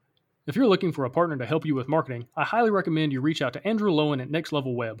If you're looking for a partner to help you with marketing, I highly recommend you reach out to Andrew Lowen at Next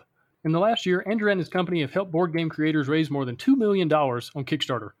Level Web. In the last year, Andrew and his company have helped board game creators raise more than $2 million on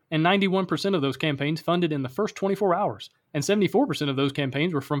Kickstarter, and 91% of those campaigns funded in the first 24 hours, and 74% of those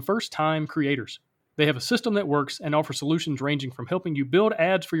campaigns were from first-time creators. They have a system that works and offers solutions ranging from helping you build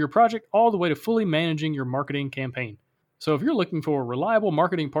ads for your project all the way to fully managing your marketing campaign. So if you're looking for a reliable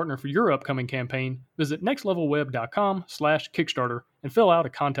marketing partner for your upcoming campaign, visit nextlevelweb.com/Kickstarter and fill out a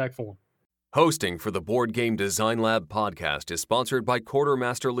contact form. Hosting for the Board Game Design Lab podcast is sponsored by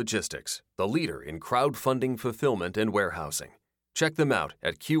Quartermaster Logistics, the leader in crowdfunding fulfillment and warehousing. Check them out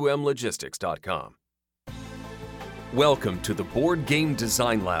at qmlogistics.com. Welcome to the Board Game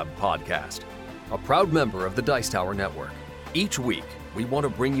Design Lab podcast, a proud member of the Dice Tower Network. Each week, we want to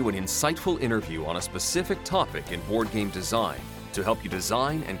bring you an insightful interview on a specific topic in board game design to help you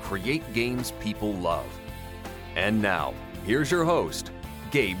design and create games people love. And now, here's your host,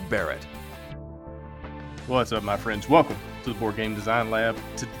 Gabe Barrett. What's up, my friends? Welcome to the Board Game Design Lab.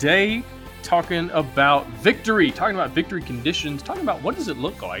 Today, talking about victory conditions, talking about what does it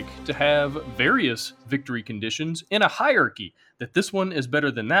look like to have various victory conditions in a hierarchy, that this one is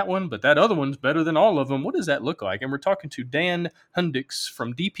better than that one, but that other one's better than all of them. What does that look like? And we're talking to Dan Hundix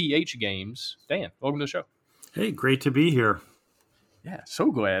from DPH Games. Dan, welcome to the show. Hey, great to be here. Yeah, so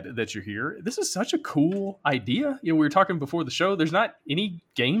glad that you're here. This is such a cool idea. We were talking before the show. There's not any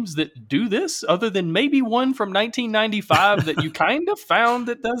games that do this other than maybe one from 1995 that you kind of found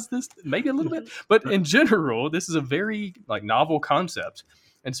that does this, maybe a little bit. But in general, this is a very novel concept.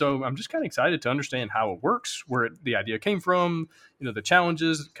 And so I'm just kind of excited to understand how it works, where the idea came from, the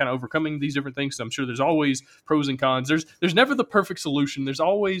challenges, kind of overcoming these different things. So I'm sure there's always pros and cons. There's never the perfect solution. There's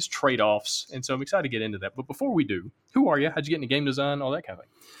always trade-offs. And so I'm excited to get into that. But before we do, who are you? How'd you get into game design? All that kind of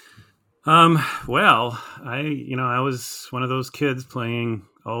thing. Well, I was one of those kids playing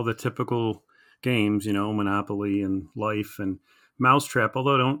all the typical games, Monopoly and Life and Mousetrap,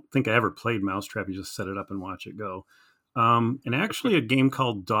 although I don't think I ever played Mousetrap. You just set it up and watch it go. And actually a game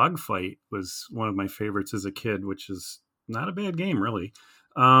called Dogfight was one of my favorites as a kid, which is not a bad game, really.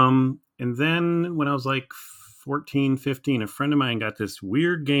 And then when I was like 14, 15, a friend of mine got this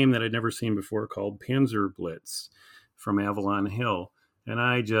weird game that I'd never seen before called Panzer Blitz from Avalon Hill. And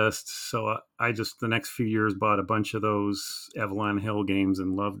I just the next few years bought a bunch of those Avalon Hill games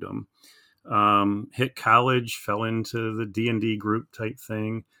and loved them. Hit college, fell into the D&D group type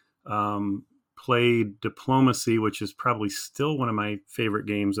thing. Played Diplomacy, which is probably still one of my favorite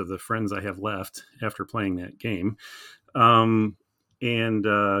games of the friends I have left after playing that game. And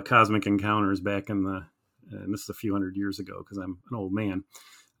Cosmic Encounters back and this is a few hundred years ago because I'm an old man.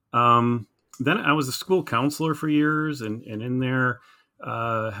 Then I was a school counselor for years and in there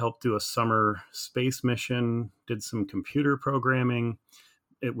helped do a summer space mission, did some computer programming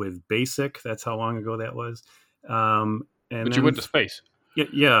with BASIC. That's how long ago that was. But you went to space.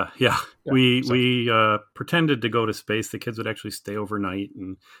 Yeah. We pretended to go to space. The kids would actually stay overnight,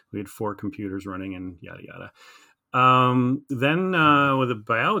 and we had 4 computers running and yada, yada. Then with a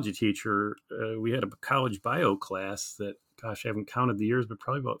biology teacher, we had a college bio class that, gosh, I haven't counted the years, but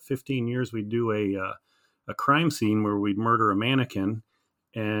probably about 15 years, we'd do a crime scene where we'd murder a mannequin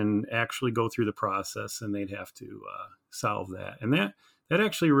and actually go through the process, and they'd have to solve that. And that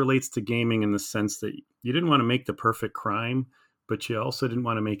actually relates to gaming in the sense that you didn't want to make the perfect crime, but you also didn't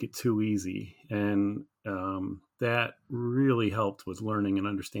want to make it too easy. And that really helped with learning and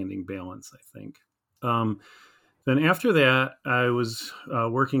understanding balance, I think. Then after that, I was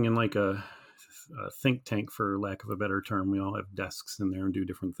working in like a think tank, for lack of a better term. We all have desks in there and do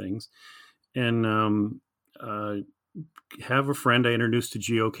different things. And have a friend I introduced to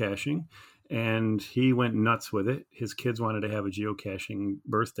geocaching, and he went nuts with it. His kids wanted to have a geocaching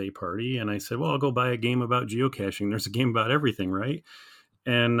birthday party. And I said, well, I'll go buy a game about geocaching. There's a game about everything, right?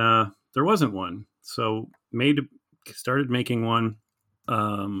 And there wasn't one. So started making one.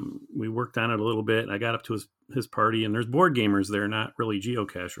 We worked on it a little bit. I got up to his party, and there's board gamers there, not really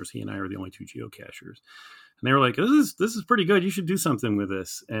geocachers. He and I are the only 2 geocachers. And they were like, this is pretty good. You should do something with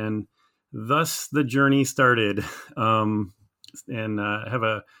this. And thus the journey started. And I have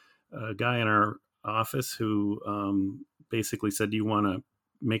a guy in our office who basically said, do you want to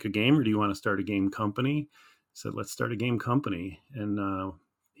make a game or do you want to start a game company? I said, let's start a game company. And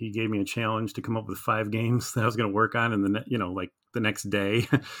he gave me a challenge to come up with 5 games that I was going to work on in the next day.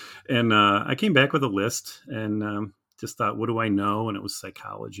 And I came back with a list and just thought, what do I know? And it was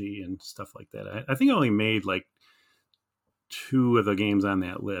psychology and stuff like that. I think I only made like 2 of the games on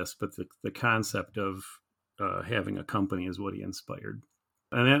that list, but the concept of having a company is what he inspired.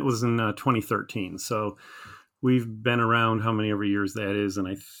 And that was in 2013. So we've been around how many ever years that is, and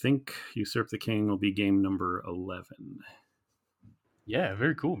I think Usurp the King will be game number 11. Yeah,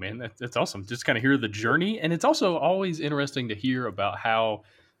 very cool, man. That's awesome. Just kind of hear the journey. And it's also always interesting to hear about how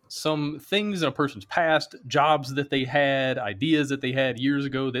some things in a person's past, jobs that they had, ideas that they had years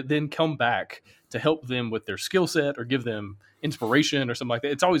ago that then come back to help them with their skill set or give them inspiration or something like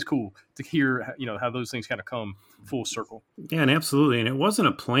that. It's always cool to hear, how those things kind of come full circle. Yeah, and absolutely. And it wasn't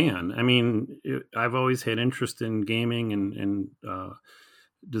a plan. I mean, I've always had interest in gaming and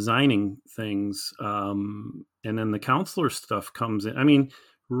designing things. And then the counselor stuff comes in. I mean,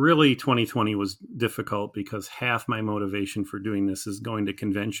 really 2020 was difficult because half my motivation for doing this is going to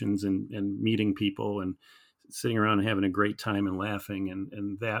conventions and meeting people and sitting around and having a great time and laughing.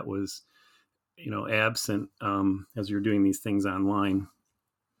 And that was, absent as you're doing these things online.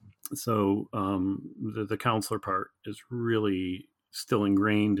 So the counselor part is really still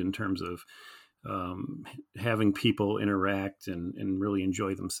ingrained in terms of having people interact and really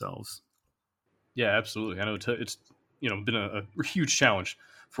enjoy themselves. Yeah, absolutely. I know it's been a huge challenge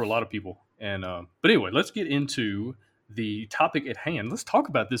for a lot of people. And but anyway, let's get into the topic at hand. Let's talk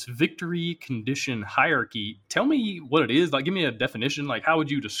about this victory condition hierarchy. Tell me what it is. Like, give me a definition. Like, how would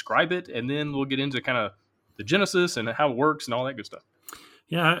you describe it? And then we'll get into kind of the genesis and how it works and all that good stuff.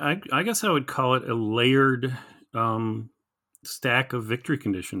 Yeah, I guess I would call it a layered stack of victory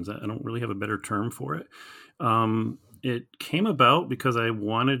conditions. I don't really have a better term for it. It came about because I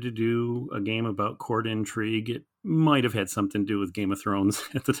wanted to do a game about court intrigue. It might have had something to do with Game of Thrones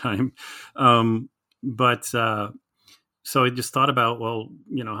at the time. So I just thought about, well,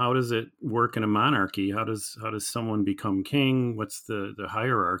 how does it work in a monarchy? How does someone become king? What's the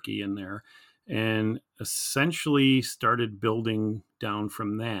hierarchy in there? And essentially started building down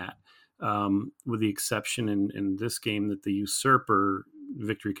from that, with the exception in this game that the usurper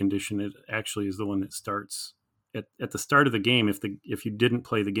victory condition, it actually is the one that starts at the start of the game. If you didn't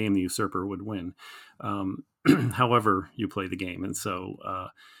play the game, the usurper would win. However you play the game. And so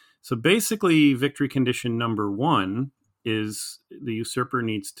basically victory condition number 1 is the usurper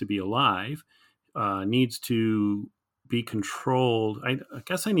needs to be alive, needs to be controlled. I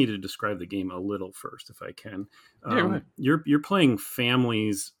guess I need to describe the game a little first, if I can. Yeah, go ahead. You're playing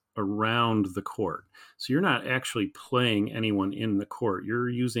families around the court, so you're not actually playing anyone in the court. You're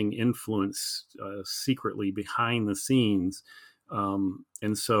using influence secretly behind the scenes,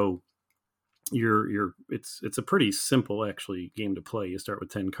 and so it's a pretty simple actually game to play. You start with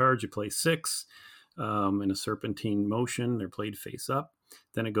 10 cards. You play 6 in a serpentine motion. They're played face up.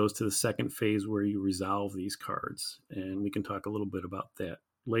 Then it goes to the second phase where you resolve these cards. And we can talk a little bit about that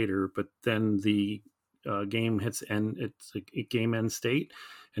later. But then the game hits end. It's a game end state.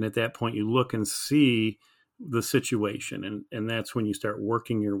 And at that point, you look and see the situation. And that's when you start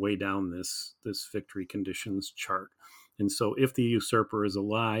working your way down this victory conditions chart. And so if the usurper is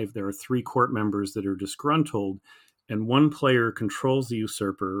alive, there are 3 court members that are disgruntled. And one player controls the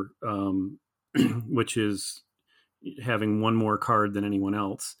usurper, which is having one more card than anyone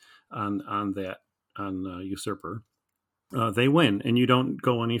else on usurper. They win, and you don't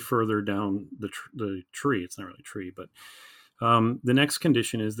go any further down the tree. It's not really a tree, but the next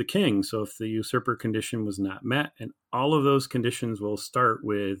condition is the king. So if the usurper condition was not met, and all of those conditions will start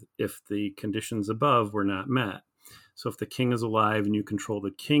with if the conditions above were not met. So if the king is alive and you control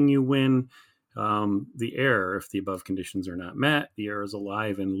the king, you win. The heir, if the above conditions are not met, the heir is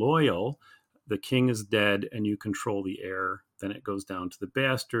alive and loyal. The king is dead and you control the heir. Then it goes down to the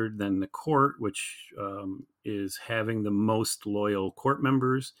bastard, then the court, which is having the most loyal court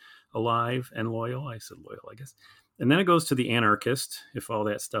members alive and loyal. I said loyal, I guess. And then it goes to the anarchist if all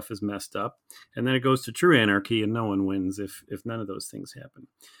that stuff is messed up. And then it goes to true anarchy and no one wins if none of those things happen.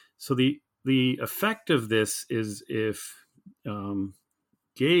 So the effect of this is if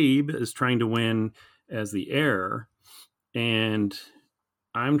Gabe is trying to win as the heir and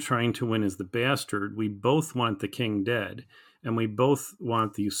I'm trying to win as the bastard, we both want the king dead and we both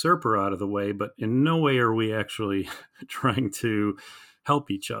want the usurper out of the way, but in no way are we actually trying to help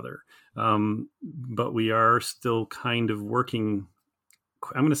each other. But we are still kind of working,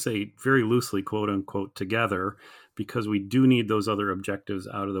 I'm going to say very loosely, quote unquote, together, because we do need those other objectives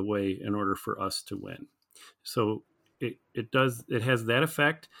out of the way in order for us to win. So it has that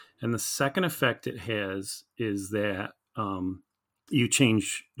effect. And the second effect it has is that you'll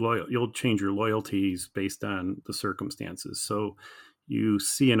change your loyalties based on the circumstances. So you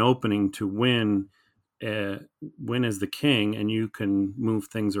see an opening to win as the king, and you can move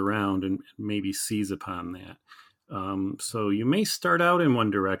things around and maybe seize upon that. So you may start out in one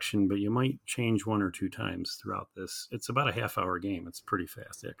direction, but you might change 1 or 2 times throughout this. It's about a half-hour game. It's pretty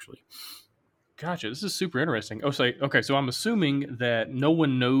fast, actually. Gotcha. This is super interesting. Okay, so I'm assuming that no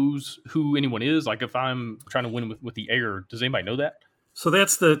one knows who anyone is. Like if I'm trying to win with the air, does anybody know that? So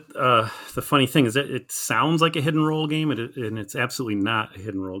that's the funny thing is that it sounds like a hidden role game, and it's absolutely not a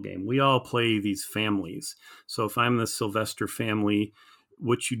hidden role game. We all play these families. So if I'm the Sylvester family,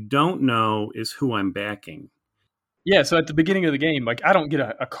 what you don't know is who I'm backing. Yeah, so at the beginning of the game, like I don't get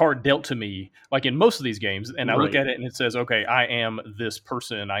a card dealt to me like in most of these games, and I look Right. at it and it says, okay, I am this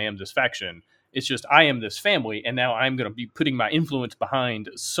person, I am this faction. It's just I am this family, and now I'm going to be putting my influence behind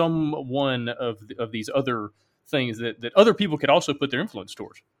some one of these other things that other people could also put their influence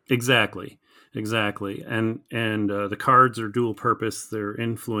towards. Exactly. And the cards are dual purpose. They're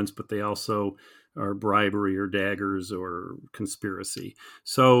influence, but they also are bribery or daggers or conspiracy.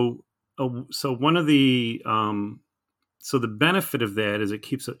 So one of the so the benefit of that is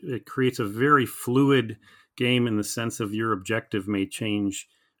it creates a very fluid game in the sense of your objective may change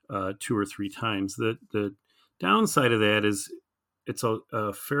 2 or 3 times. The downside of that is it's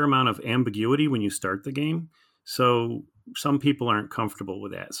a fair amount of ambiguity when you start the game. So some people aren't comfortable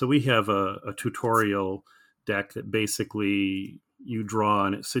with that. So we have a tutorial deck that basically you draw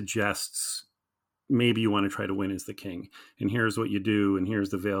and it suggests maybe you want to try to win as the king. And here's what you do, and here's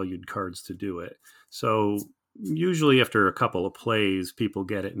the valued cards to do it. So usually after a couple of plays, people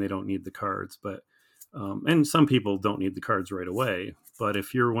get it and they don't need the cards. But and some people don't need the cards right away. But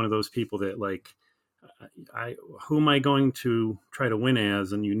if you're one of those people that like, who am I going to try to win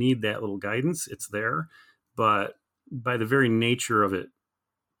as, and you need that little guidance, it's there. But by the very nature of it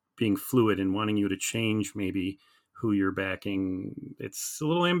being fluid and wanting you to change maybe who you're backing, it's a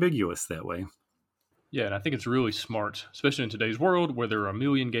little ambiguous that way. Yeah, and I think it's really smart, especially in today's world where there are a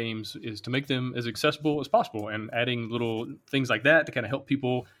million games, is to make them as accessible as possible, and adding little things like that to kind of help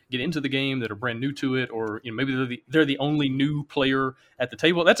people get into the game that are brand new to it, or maybe they're the only new player at the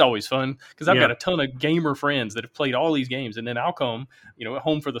table. That's always fun because I've got a ton of gamer friends that have played all these games, and then I'll come, at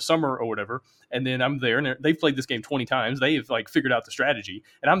home for the summer or whatever, and then I'm there and they've played this game 20 times. They've like figured out the strategy,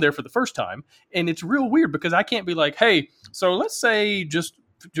 and I'm there for the first time, and it's real weird because I can't be like, hey, so let's say just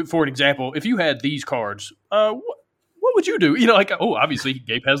for an example, if you had these cards, what would you do? Obviously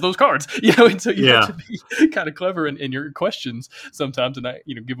Gabe has those cards, and so you have to be kind of clever in your questions sometimes, and not,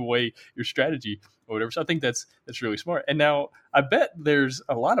 give away your strategy or whatever. So I think that's really smart. And now I bet there's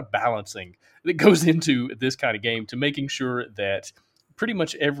a lot of balancing that goes into this kind of game to making sure that pretty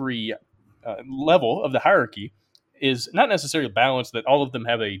much every level of the hierarchy is not necessarily balanced, that all of them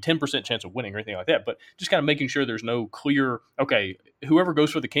have a 10% chance of winning or anything like that, but just kind of making sure there's no clear, okay, whoever goes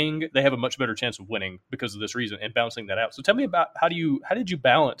for the king, they have a much better chance of winning because of this reason, and balancing that out. So tell me about how did you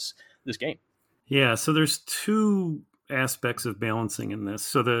balance this game? Yeah, so there's two aspects of balancing in this.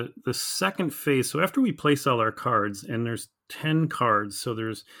 So the second phase, so after we place all our cards, and there's 10 cards, so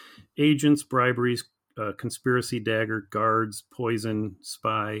there's agents, briberies, conspiracy, dagger, guards, poison,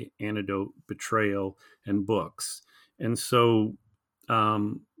 spy, antidote, betrayal, and books. And so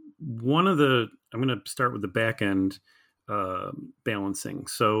I'm going to start with the back end balancing.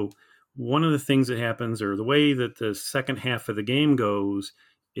 So one of the things that happens, or the way that the second half of the game goes,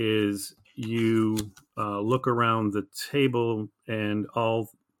 is you look around the table, and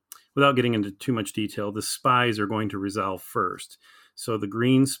without getting into too much detail, the spies are going to resolve first. So the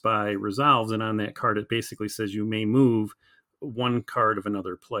green spy resolves, and on that card it basically says you may move one card of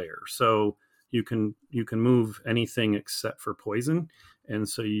another player. So you can move anything except for poison, and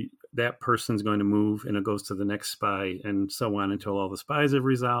so that person's going to move, and it goes to the next spy, and so on until all the spies have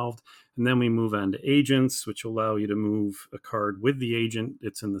resolved. And then we move on to agents, which allow you to move a card with the agent.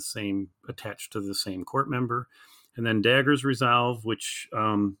 It's attached to the same court member. And then daggers resolve, which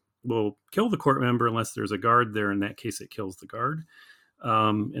will kill the court member unless there's a guard there. In that case, it kills the guard.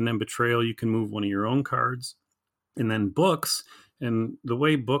 And then betrayal, you can move one of your own cards. And then books, and the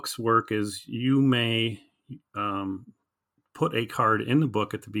way books work is you may put a card in the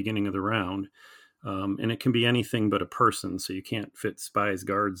book at the beginning of the round, and it can be anything but a person, so you can't fit spies,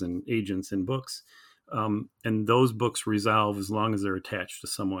 guards, and agents in books. And those books resolve as long as they're attached to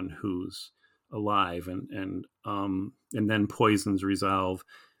someone who's alive, and then poisons resolve.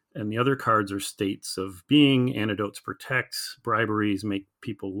 And the other cards are states of being. Antidotes protect, briberies make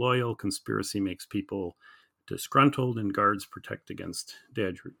people loyal, conspiracy makes people disgruntled, and guards protect against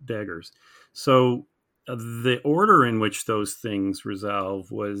daggers. So the order in which those things resolve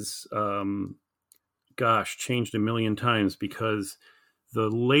was, changed a million times, because the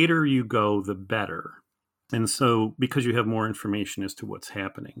later you go, the better. And so because you have more information as to what's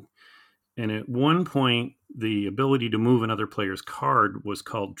happening. And at one point, the ability to move another player's card was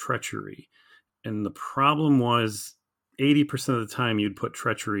called treachery. And the problem was 80% of the time you'd put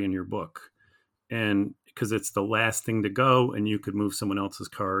treachery in your book. and because it's the last thing to go, and you could move someone else's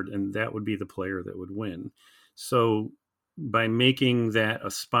card, and that would be the player that would win. So by making that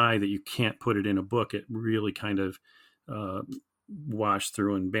a spy that you can't put it in a book, it really kind of washed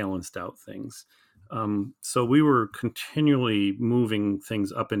through and balanced out things. So we were continually moving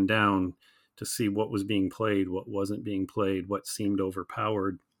things up and down to see what was being played, what wasn't being played, what seemed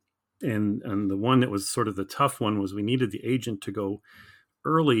overpowered. And the one that was sort of the tough one was we needed the agent to go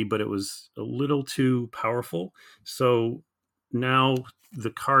early, but it was a little too powerful. So now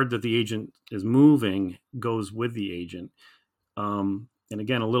the card that the agent is moving goes with the agent. And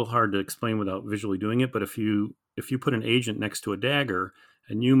again, a little hard to explain without visually doing it, but if you put an agent next to a dagger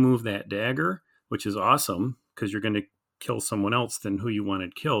and you move that dagger, which is awesome because you're going to kill someone else than who you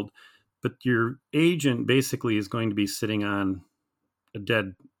wanted killed, but your agent basically is going to be sitting on a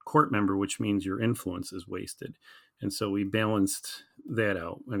dead court member, which means your influence is wasted. And so we balanced that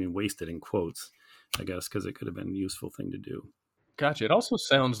out. I mean, wasted in quotes, I guess, because it could have been a useful thing to do. Gotcha. It also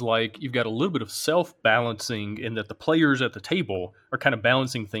sounds like you've got a little bit of self-balancing in that the players at the table are kind of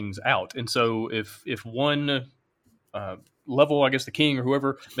balancing things out. And so if one level, I guess the king or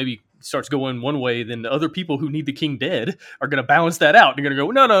whoever maybe starts going one way, then the other people who need the king dead are going to balance that out. They're going to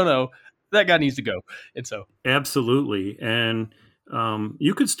go, no, that guy needs to go. And so absolutely. And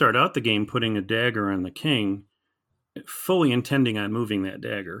you could start out the game putting a dagger on the king, fully intending on moving that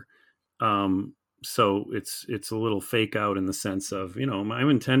dagger. So it's a little fake out in the sense of, I'm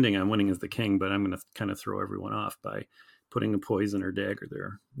intending on winning as the king, but I'm going to kind of throw everyone off by putting a poison or dagger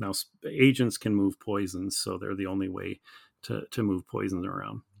there. Now, agents can move poisons, so they're the only way to move poisons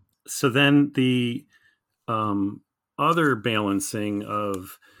around. So then the other balancing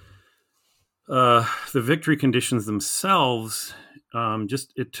of the victory conditions themselves,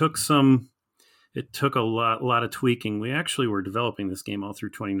 it took a lot of tweaking. We actually were developing this game all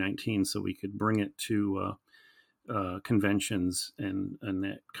through 2019 so we could bring it to conventions and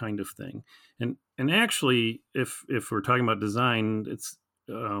that kind of thing. And actually, if we're talking about design, it's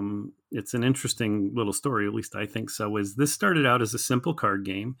an interesting little story, at least I think so. Is this started out as a simple card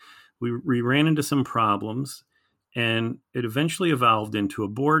game. We ran into some problems, and it eventually evolved into a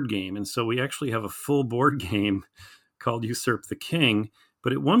board game. And so we actually have a full board game called Usurp the King.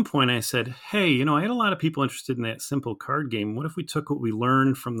 But at one point I said, hey, I had a lot of people interested in that simple card game. What if we took what we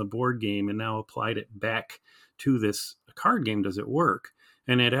learned from the board game and now applied it back to this card game? Does it work?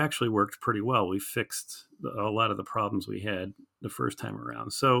 And it actually worked pretty well. We fixed a lot of the problems we had the first time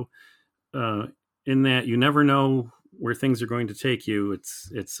around. So in that, you never know where things are going to take you.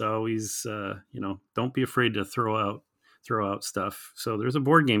 It's always, don't be afraid to throw out stuff. So there's a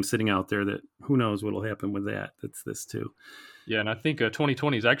board game sitting out there that who knows what'll happen with that. That's this too. Yeah, and I think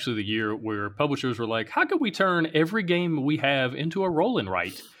 2020 is actually the year where publishers were like, how can we turn every game we have into a roll and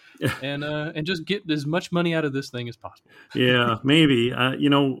write and just get as much money out of this thing as possible? Yeah, maybe.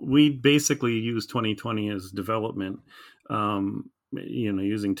 We basically use 2020 as development,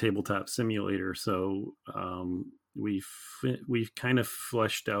 using Tabletop Simulator. So we've kind of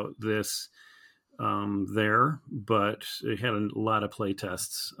fleshed out this there, but it had a lot of play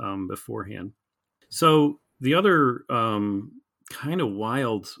tests beforehand. So the other kind of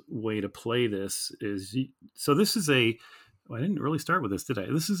wild way to play this is, this is I didn't really start with this, did I?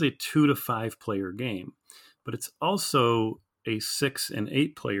 This is a 2 to 5 player game, but it's also a 6 and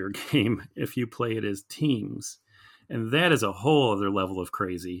 8 player game if you play it as teams. And that is a whole other level of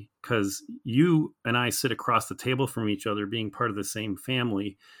crazy because you and I sit across the table from each other being part of the same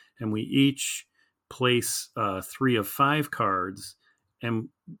family, and we each place 3 of 5 cards, and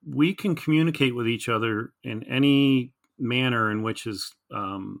we can communicate with each other in any manner in which is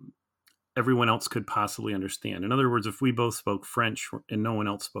everyone else could possibly understand. In other words, if we both spoke French and no one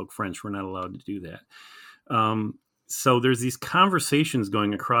else spoke French, we're not allowed to do that. So there's these conversations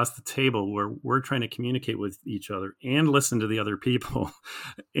going across the table where we're trying to communicate with each other and listen to the other people,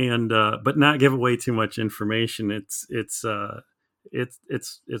 and but not give away too much information. It's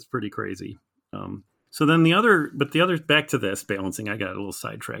pretty crazy. So then the other back to this balancing, I got a little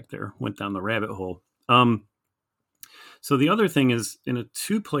sidetracked there, went down the rabbit hole. So the other thing is, in a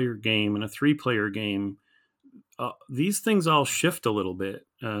 2-player game and a 3-player game, these things all shift a little bit.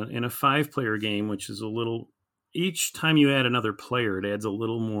 In a 5-player game, which is each time you add another player, it adds a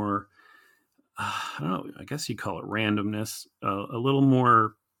little more, I don't know, I guess you call it randomness, a little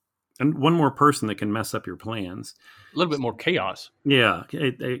more, and one more person that can mess up your plans. A little bit more chaos. Yeah,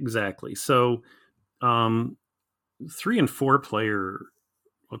 exactly. So 3 and 4 player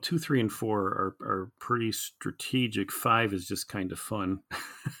well, 2, 3, and 4 are pretty strategic. 5 is just kind of fun.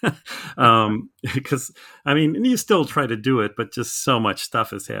 Because, I mean, you still try to do it, but just so much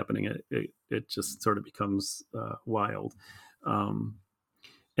stuff is happening. It just sort of becomes wild. And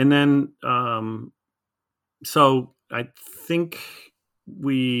then, so I think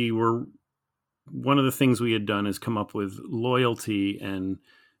one of the things we had done is come up with loyalty and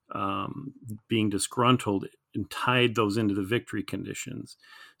being disgruntled and tied those into the victory conditions.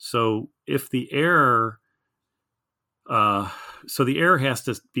 So if the heir, so the heir has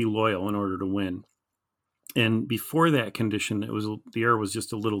to be loyal in order to win. And before that condition, the heir was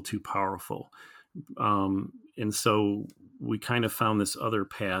just a little too powerful. And so we kind of found this other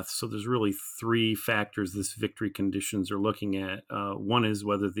path. So there's really 3 factors this victory conditions are looking at. One is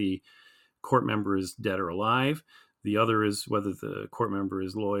whether the court member is dead or alive. The other is whether the court member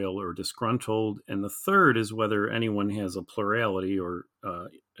is loyal or disgruntled. And the third is whether anyone has a plurality or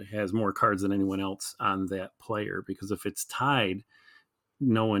has more cards than anyone else on that player. Because if it's tied,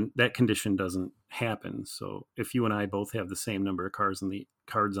 that condition doesn't happen. So if you and I both have the same number of cards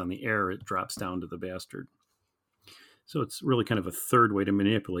on the heir, it drops down to the bastard. So it's really kind of a third way to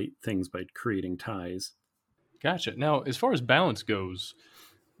manipulate things by creating ties. Gotcha. Now, as far as balance goes,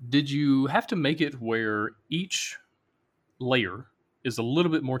 did you have to make it where each layer is a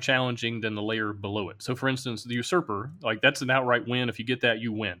little bit more challenging than the layer below it? So for instance, the usurper, like that's an outright win. If you get that,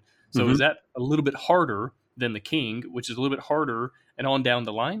 you win. So is that a little bit harder than the king, which is a little bit harder and on down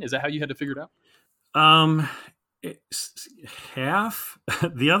the line? Is that how you had to figure it out? It's half.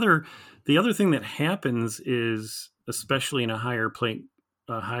 The other thing that happens is, especially in a higher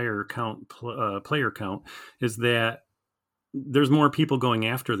player count, is that there's more people going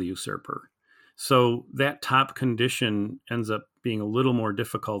after the usurper. So that top condition ends up being a little more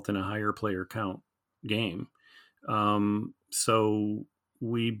difficult in a higher player count game. So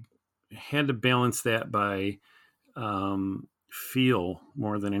we had to balance that by feel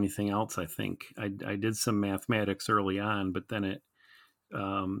more than anything else, I think. I did some mathematics early on, but then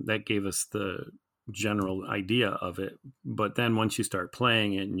that gave us the general idea of it. But then once you start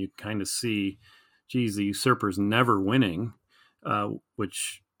playing it and you kind of see, geez, the usurper's never winning,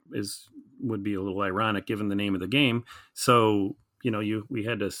 which would be a little ironic given the name of the game. So, we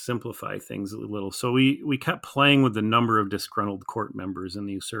had to simplify things a little. So we kept playing with the number of disgruntled court members in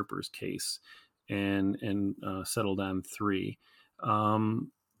the usurper's case and settled on 3.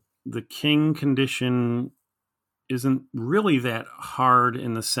 The king condition isn't really that hard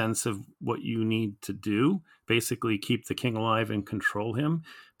in the sense of what you need to do. Basically keep the king alive and control him,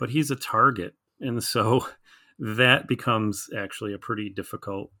 but he's a target. And so that becomes actually a pretty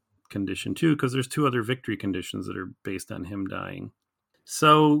difficult condition too, because there's 2 other victory conditions that are based on him dying.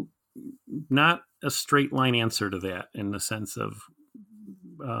 So not a straight line answer to that in the sense of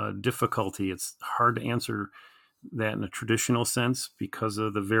difficulty. It's hard to answer that in a traditional sense because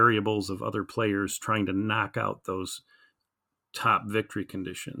of the variables of other players trying to knock out those top victory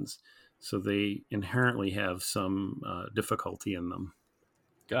conditions. So they inherently have some difficulty in them.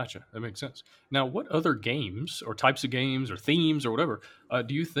 Gotcha. That makes sense. Now, what other games or types of games or themes or whatever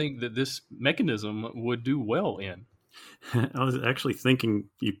do you think that this mechanism would do well in? I was actually thinking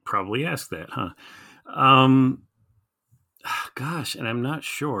you probably asked that, huh? Gosh, and I'm not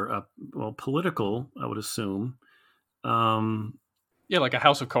sure. Well, political, I would assume. Yeah, like a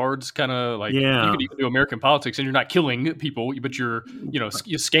House of Cards, kind of like you could even do American politics, and you're not killing people, but your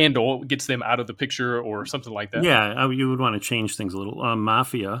scandal gets them out of the picture or something like that. Yeah, you would want to change things a little.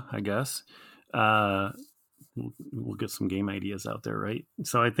 Mafia, I guess. We'll get some game ideas out there, right?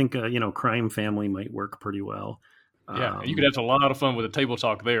 So I think Crime Family might work pretty well. Yeah, you could have a lot of fun with a table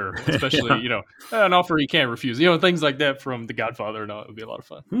talk there, especially, an offer you can't refuse, things like that from The Godfather. No, it would be a lot of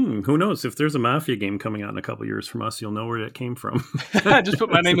fun. Who knows? If there's a Mafia game coming out in a couple years from us, you'll know where that came from. Just put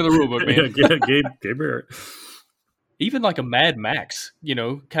my name in the rulebook, man. Yeah, Gabe Barrett. Even like a Mad Max,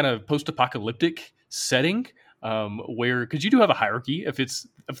 kind of post-apocalyptic setting where, because you do have a hierarchy. If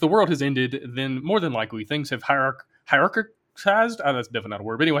the world has ended, then more than likely things have hierarchized. That's definitely not a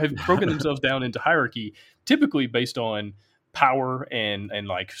word, but anyway, have broken themselves down into hierarchy, typically based on power and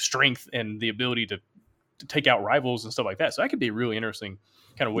like strength and the ability to take out rivals and stuff like that. So that could be a really interesting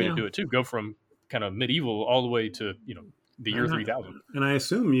kind of way to do it too. Go from kind of medieval all the way to the year 3000. And I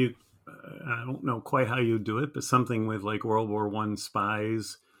assume I don't know quite how you do it, but something with like World War I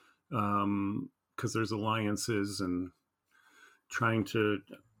spies, because there's alliances and trying to.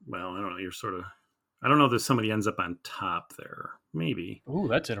 Well, I don't know. You're sort of I don't know if somebody ends up on top there. Maybe. Ooh,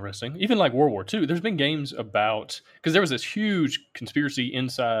 that's interesting. Even like World War II, there's been games about because there was this huge conspiracy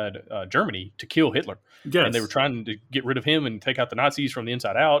inside Germany to kill Hitler, and they were Yes. trying to get rid of him and take out the Nazis from the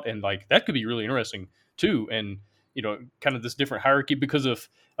inside out, and like that could be really interesting too. And kind of this different hierarchy because of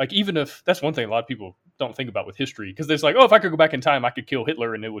like even if that's one thing a lot of people don't think about with history because there's like, oh, if I could go back in time, I could kill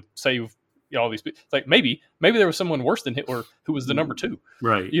Hitler and it would save all these people. It's like maybe there was someone worse than Hitler who was the number two,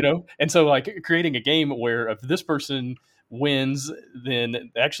 Right. And so like creating a game where if this person wins,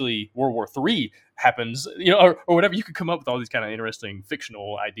 then actually World War III happens, or whatever. You could come up with all these kind of interesting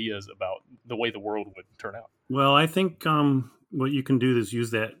fictional ideas about the way the world would turn out. Well, I think what you can do is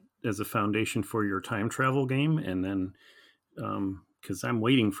use that as a foundation for your time travel game, and then because I'm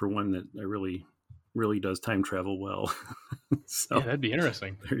waiting for one that really does time travel well. So yeah, that'd be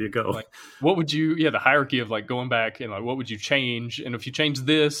interesting. There you go. Like, what would you? Yeah, the hierarchy of like going back and like what would you change? And if you change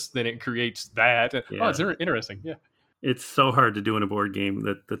this, then it creates that. Yeah. Oh, it's interesting. Yeah. It's so hard to do in a board game,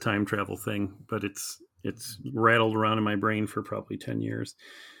 that the time travel thing, but it's rattled around in my brain for probably 10 years.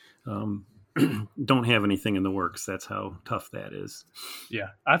 Don't have anything in the works. That's how tough that is. Yeah.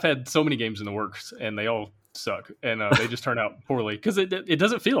 I've had so many games in the works and they all suck and they just turn out poorly because it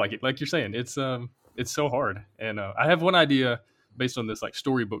doesn't feel like it. Like you're saying, it's so hard. And I have one idea based on this like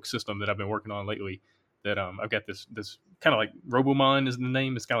storybook system that I've been working on lately that I've got this kind of like Robomon is the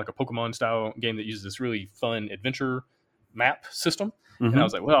name. It's kind of like a Pokemon style game that uses this really fun adventure map system. Mm-hmm. And I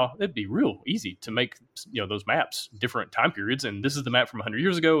was like, well, it'd be real easy to make those maps different time periods. And this is the map from 100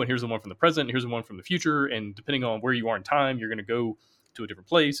 years ago, and here's the one from the present, and here's the one from the future. And depending on where you are in time, you're going to go to a different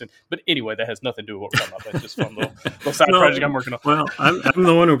place. But anyway, that has nothing to do with what we're talking about. That's just a fun little side project I'm working on. Well, I'm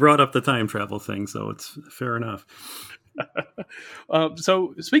the one who brought up the time travel thing, so it's fair enough.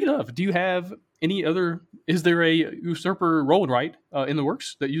 So speaking of, do you have any other? Is there a Usurper Roll and Write in the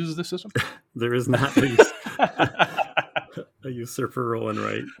works that uses this system? There is not a Usurper Roll and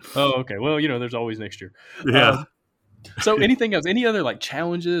Write. Oh, okay. Well, there's always next year. Yeah. So anything else? Any other like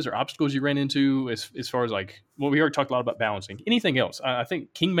challenges or obstacles you ran into as far as like? Well, we already talked a lot about balancing. Anything else? I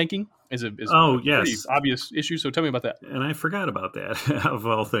think king making is a yes, pretty obvious issue. So tell me about that. And I forgot about that of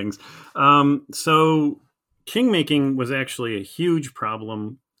all things. So king making was actually a huge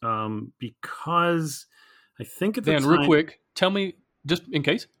problem because I think at the time. Real quick, tell me. Just in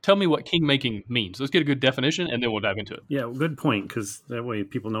case, tell me what king making means. Let's get a good definition, and then we'll dive into it. Yeah, good point, because that way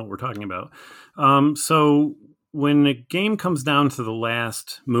people know what we're talking about. So when a game comes down to the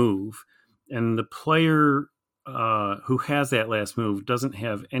last move, and the player who has that last move doesn't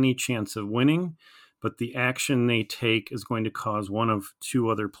have any chance of winning, but the action they take is going to cause one of two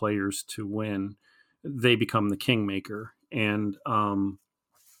other players to win, they become the kingmaker. And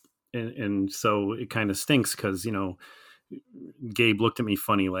so it kind of stinks because, Gabe looked at me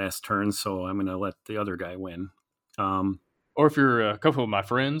funny last turn, so I'm going to let the other guy win. Or if you're a couple of my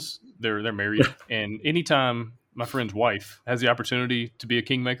friends, they're married, and anytime my friend's wife has the opportunity to be a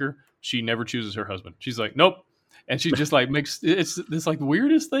kingmaker, she never chooses her husband. She's like, nope. And she just like makes it's this like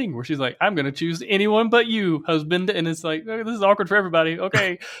weirdest thing where she's like, I'm going to choose anyone but you, husband. And it's like, oh, this is awkward for everybody.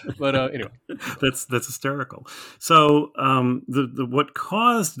 Okay. But anyway, that's hysterical. So the what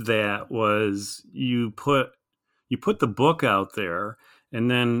caused that was you put the book out there,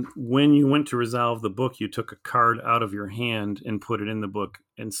 and then when you went to resolve the book, you took a card out of your hand and put it in the book.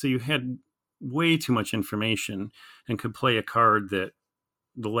 And so you had way too much information and could play a card that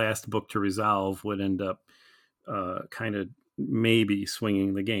the last book to resolve would end up kind of maybe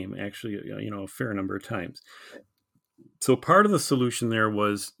swinging the game, actually, a fair number of times. So part of the solution there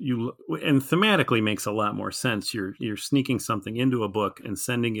was and thematically makes a lot more sense. You're sneaking something into a book and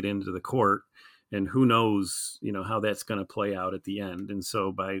sending it into the court. And who knows, how that's going to play out at the end. And so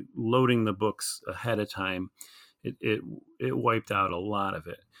by loading the books ahead of time, it wiped out a lot of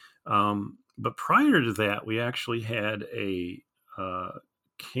it. But prior to that, we actually had a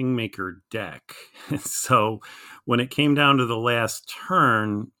Kingmaker deck. So when it came down to the last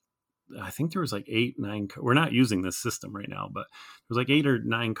turn, I think there was like 8, 9. We're not using this system right now, but there was like 8 or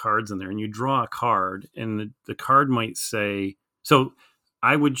 9 cards in there, and you draw a card, and the card might say so.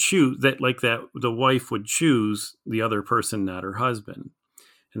 I would choose that, like that, the wife would choose the other person, not her husband.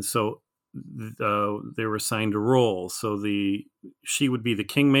 And so they were assigned a role. So she would be the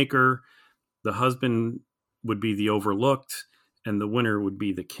kingmaker, the husband would be the overlooked, and the winner would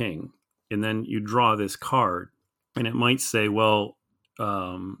be the king. And then you draw this card, and it might say, well,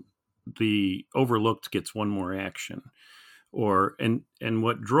 the overlooked gets one more action. And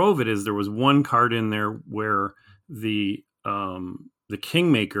what drove it is there was one card in there where the the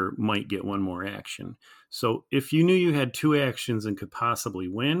kingmaker might get one more action. So if you knew you had 2 actions and could possibly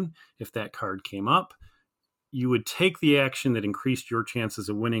win, if that card came up, you would take the action that increased your chances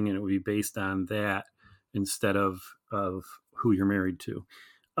of winning, and it would be based on that instead of who you're married to.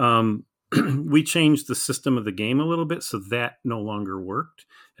 We changed the system of the game a little bit, so that no longer worked,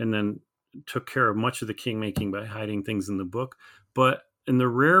 and then took care of much of the king making by hiding things in the book. But in the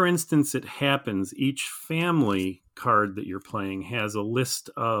rare instance it happens, each family card that you're playing has a list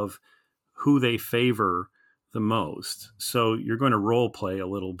of who they favor the most. So you're going to role play a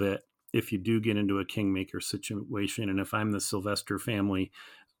little bit if you do get into a kingmaker situation. And if I'm the Sylvester family,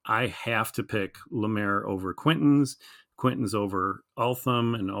 I have to pick Lemaire over Quentin's over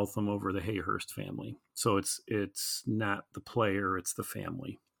Altham, and Altham over the Hayhurst family. So it's not the player, it's the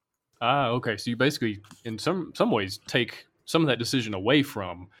family. Okay. So you basically, in some ways, take some of that decision away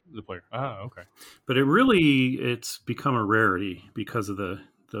from the player. Okay. But it's become a rarity because of the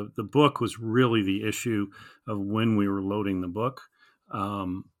book was really the issue of when we were loading the book.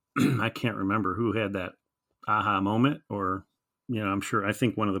 I can't remember who had that aha moment, or, I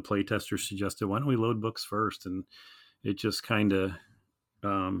think one of the playtesters suggested, why don't we load books first? And it just kind of,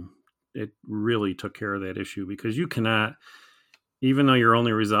 it really took care of that issue, because you cannot, even though you're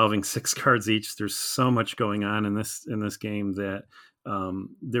only resolving 6 cards each, there's so much going on in this game that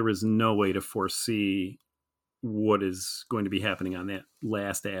there is no way to foresee what is going to be happening on that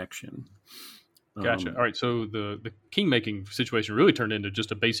last action. Gotcha. All right. So the king making situation really turned into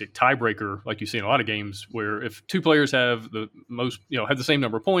just a basic tiebreaker, like you see in a lot of games, where if 2 players have the most, have the same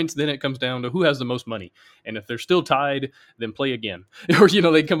number of points, then it comes down to who has the most money. And if they're still tied, then play again. Or,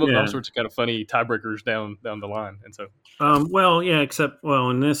 they come up with all sorts of kind of funny tiebreakers down the line. And so,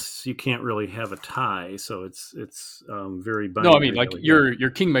 in this you can't really have a tie, so it's very binary. No, I mean, like your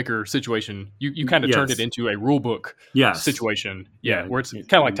kingmaker situation, you kind of turned it into a rule book situation. Yeah, where it's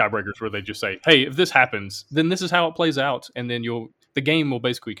kind of like tiebreakers, where they just say, hey, if this happens, then this is how it plays out, and then the game will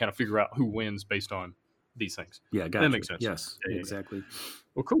basically kind of figure out who wins based on these things. Yeah, gotcha. That makes sense. Yes, exactly.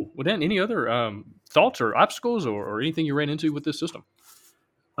 Well, cool. Well, Dan, any other thoughts or obstacles or anything you ran into with this system?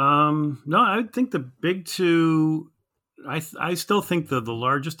 No, I think the big 2. I still think the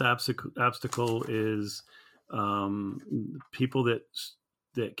largest obstacle is people that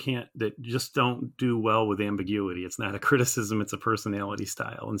just don't do well with ambiguity. It's not a criticism, it's a personality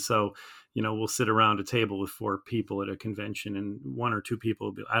style. And so, we'll sit around a table with 4 people at a convention, and 1 or 2 people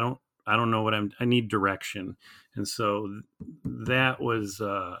will be, I don't know I need direction. And so that was,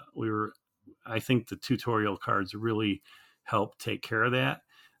 I think the tutorial cards really helped take care of that.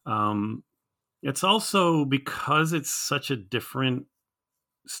 It's also because it's such a different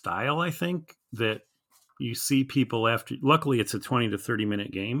style, I think, that you see people luckily it's a 20 to 30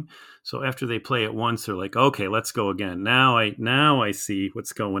 minute game. So after they play it once, they're like, okay, let's go again. Now I see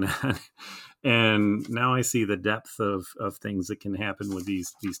what's going on. And now I see the depth of things that can happen with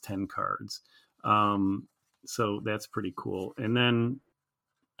these 10 cards. So that's pretty cool. And then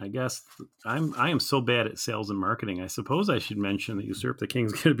I guess I am so bad at sales and marketing. I suppose I should mention that Usurp the King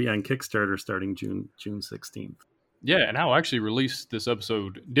is going to be on Kickstarter starting June 16th. Yeah, and I'll actually release this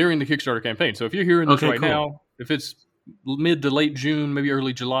episode during the Kickstarter campaign. So if you're hearing this now, if it's mid to late June, maybe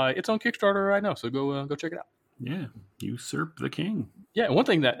early July, it's on Kickstarter right now. So go check it out. Yeah, Usurp the King. Yeah, one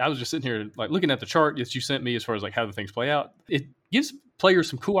thing that I was just sitting here like looking at the chart that you sent me as far as like how the things play out, it gives players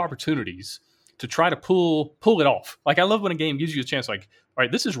some cool opportunities to try to pull it off. Like I love when a game gives you a chance, like, all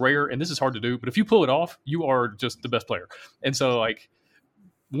right, this is rare and this is hard to do, but if you pull it off, you are just the best player. And so like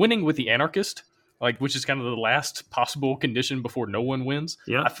winning with the Anarchist, like, which is kind of the last possible condition before no one wins.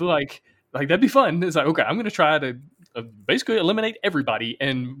 Yeah, I feel like that'd be fun. It's like, okay, I'm going to try to basically eliminate everybody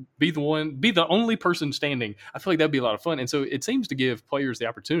and be the only person standing. I feel like that'd be a lot of fun. And so it seems to give players the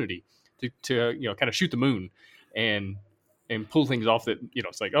opportunity to kind of shoot the moon and pull things off that,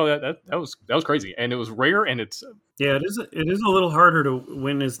 it's like, oh, that was crazy. And it was rare, and it's it is a little harder to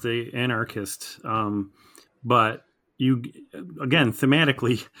win as the Anarchist. But you, again,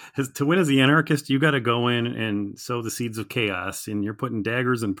 thematically, to win as the Anarchist, you got to go in and sow the seeds of chaos, and you're putting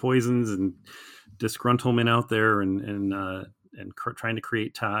daggers and poisons and disgruntlement out there, and trying to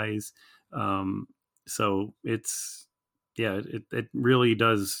create ties. So it's, it really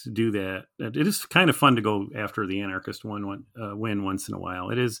does do that. It is kind of fun to go after the Anarchist win once in a while.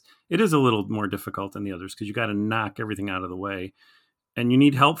 It is a little more difficult than the others because you got to knock everything out of the way, and you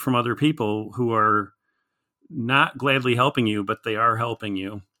need help from other people who are not gladly helping you, but they are helping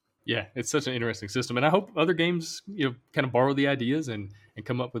you. Yeah, it's such an interesting system, and I hope other games, kind of borrow the ideas and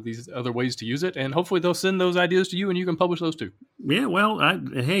come up with these other ways to use it, and hopefully they'll send those ideas to you, and you can publish those too. Yeah, well,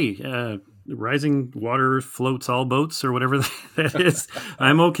 rising water floats all boats or whatever that is.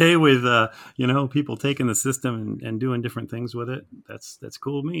 I'm okay with, people taking the system and doing different things with it. That's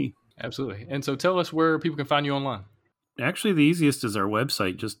cool with me. Absolutely. And so tell us where people can find you online. Actually, the easiest is our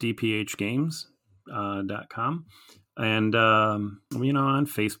website, just dphgames.com. And, on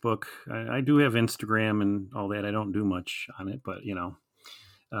Facebook, I do have Instagram and all that. I don't do much on it, but,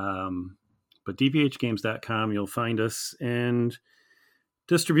 but dphgames.com, you'll find us. And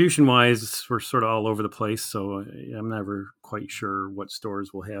distribution-wise, we're sort of all over the place, so I'm never quite sure what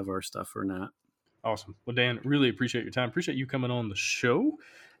stores will have our stuff or not. Awesome. Well, Dan, really appreciate your time. Appreciate you coming on the show.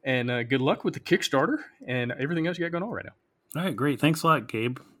 And good luck with the Kickstarter and everything else you got going on right now. All right, great. Thanks a lot,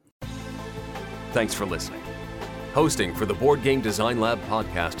 Gabe. Thanks for listening. Hosting for the Board Game Design Lab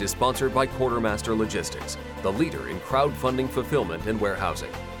podcast is sponsored by Quartermaster Logistics, the leader in crowdfunding fulfillment and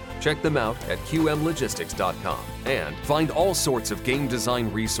warehousing. Check them out at qmlogistics.com and find all sorts of game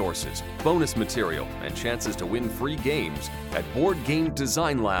design resources, bonus material, and chances to win free games at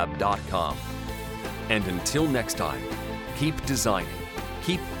BoardGameDesignLab.com. And until next time, keep designing,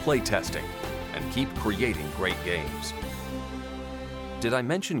 keep playtesting, and keep creating great games. Did I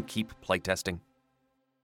mention keep playtesting?